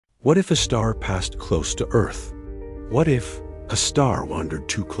What if a star passed close to Earth? What if a star wandered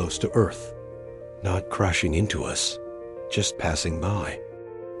too close to Earth? Not crashing into us, just passing by.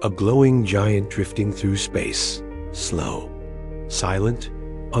 A glowing giant drifting through space, slow, silent,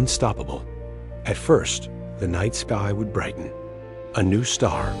 unstoppable. At first, the night sky would brighten. A new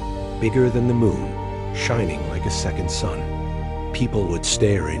star, bigger than the moon, shining like a second sun. People would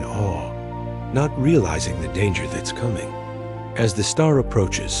stare in awe, not realizing the danger that's coming. As the star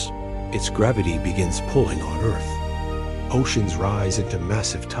approaches, its gravity begins pulling on Earth. Oceans rise into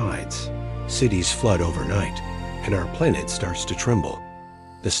massive tides. Cities flood overnight, and our planet starts to tremble.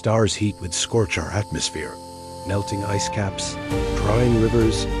 The star's heat would scorch our atmosphere, melting ice caps, drying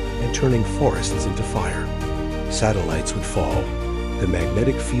rivers, and turning forests into fire. Satellites would fall, the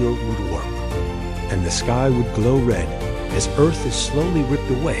magnetic field would warp, and the sky would glow red as Earth is slowly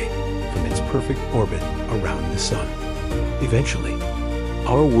ripped away from its perfect orbit around the sun. Eventually,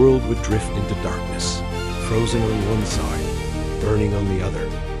 our world would drift into darkness, frozen on one side, burning on the other.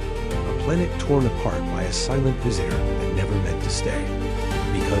 A planet torn apart by a silent visitor that never meant to stay.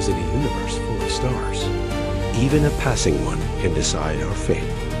 Because in a universe full of stars, even a passing one can decide our fate.